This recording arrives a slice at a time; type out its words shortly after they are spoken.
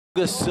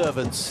The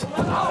servants.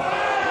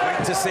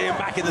 Great to see him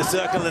back in the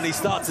circle, and he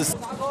starts this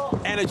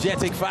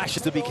energetic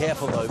fashion. To be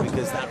careful though,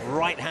 because that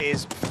right hand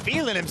is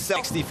feeling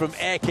himself. 60 from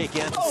air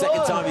kicking. The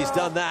second time he's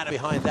done that.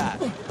 Behind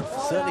that,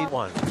 certainly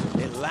one.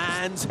 It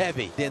lands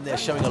heavy. Then they're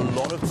showing a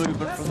lot of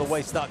movement from the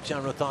waist up.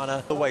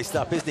 Rathana, the waist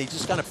up, isn't he?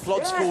 Just kind of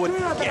plods forward,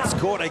 gets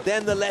caught.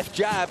 Then the left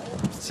jab.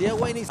 Xie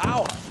Wei needs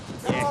out.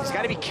 Yeah, he's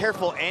got to be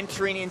careful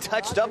entering in,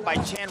 touched up by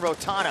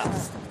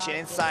Rathana.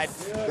 Inside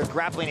the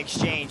grappling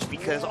exchange,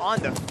 because on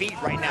the feet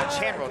right now,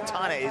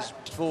 Rathana is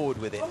forward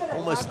with it,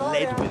 almost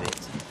led with it.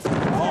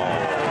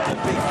 Oh, the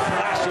big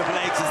flash of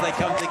legs as they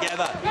come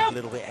together. A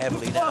little bit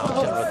heavily now,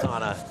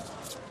 Rathana.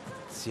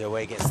 Xie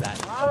Wei gets that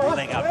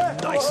leg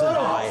up nice and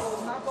high.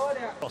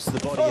 Across the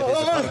body of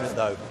his opponent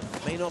though.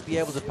 May not be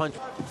able to punch.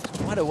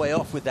 Quite a way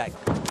off with that.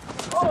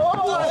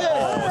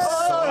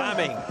 Oh,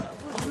 slamming.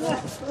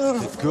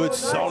 A good,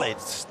 solid,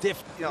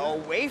 stiff. You know,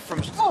 away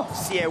from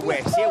Xie Wei.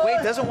 Xie Wei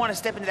doesn't want to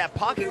step into that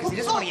pocket because he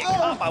doesn't want to get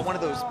caught by one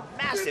of those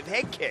massive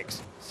head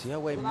kicks.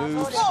 Xie Wei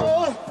moves,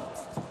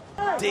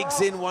 digs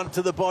in one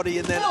to the body,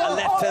 and then a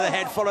left to the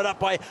head, followed up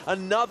by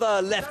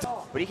another left.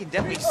 But he can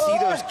definitely see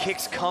those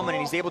kicks coming,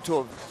 and he's able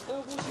to...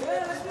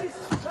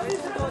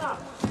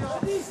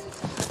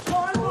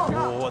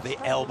 Oh, the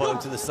elbow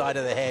to the side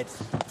of the head.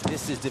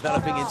 This is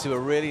developing into a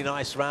really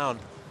nice round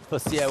for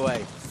Xie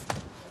Wei.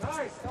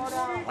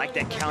 Like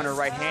that counter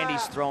right hand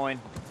he's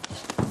throwing.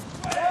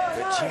 But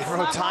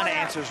Rathana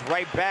answers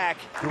right back.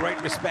 Great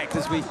respect,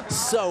 as we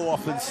so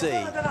often see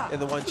in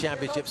the One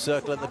Championship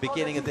circle at the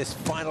beginning of this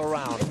final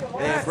round.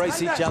 They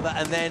embrace each other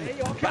and then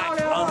back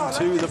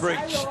onto the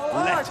breach.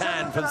 Left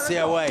hand from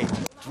Xie Wei.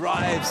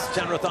 Drives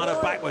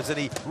Rathana backwards, and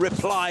he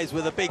replies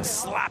with a big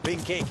slapping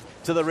kick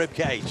to the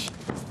ribcage.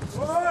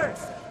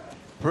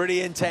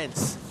 Pretty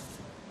intense.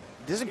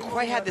 Doesn't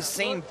quite have the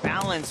same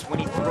balance when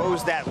he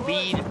throws that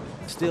lead.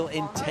 Still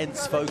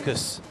intense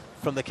focus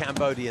from the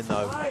Cambodian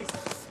though.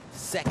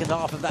 Second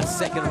half of that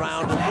second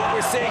round, and what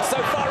we're seeing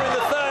so far in the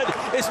third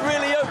is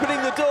really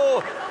opening the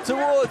door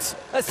towards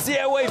a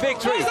Xie Wei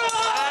victory.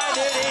 And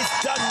it is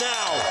done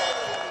now.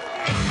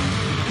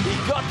 He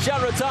got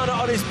Rathana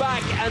on his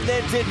back and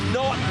then did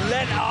not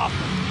let up.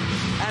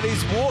 And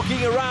he's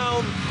walking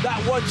around that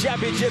One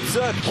Championship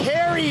circuit,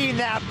 carrying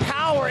that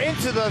power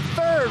into the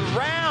third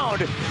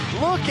round.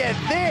 Look at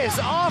this,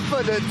 off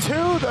of the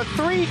 2, the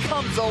 3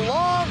 comes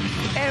along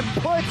and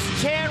puts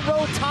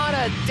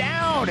Rathana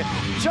down.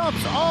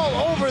 Jumps all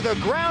over the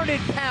grounded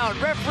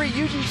pound. Referee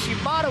Yuji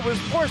Shibata was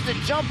forced to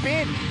jump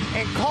in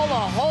and call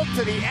a halt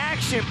to the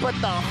action, but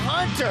the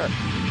Hunter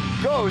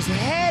goes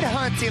head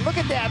hunting. Look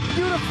at that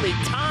beautifully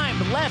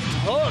timed left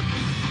hook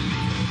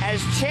as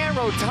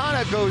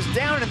Rathana goes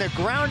down and the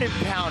ground and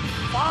pound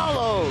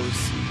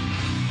follows.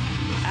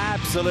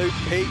 Absolute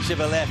peach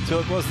of a left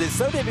hook, wasn't it?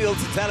 So difficult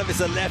to tell if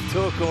it's a left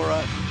hook or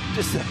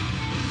just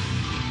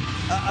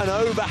an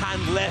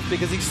overhand left,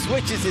 because he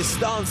switches his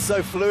stance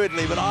so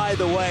fluidly. But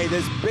either way,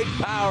 there's big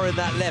power in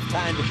that left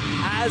hand,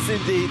 as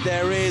indeed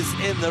there is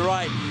in the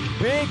right.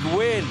 Big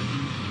win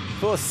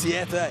for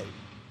Xie Wei.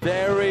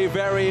 Very,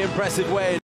 very impressive win.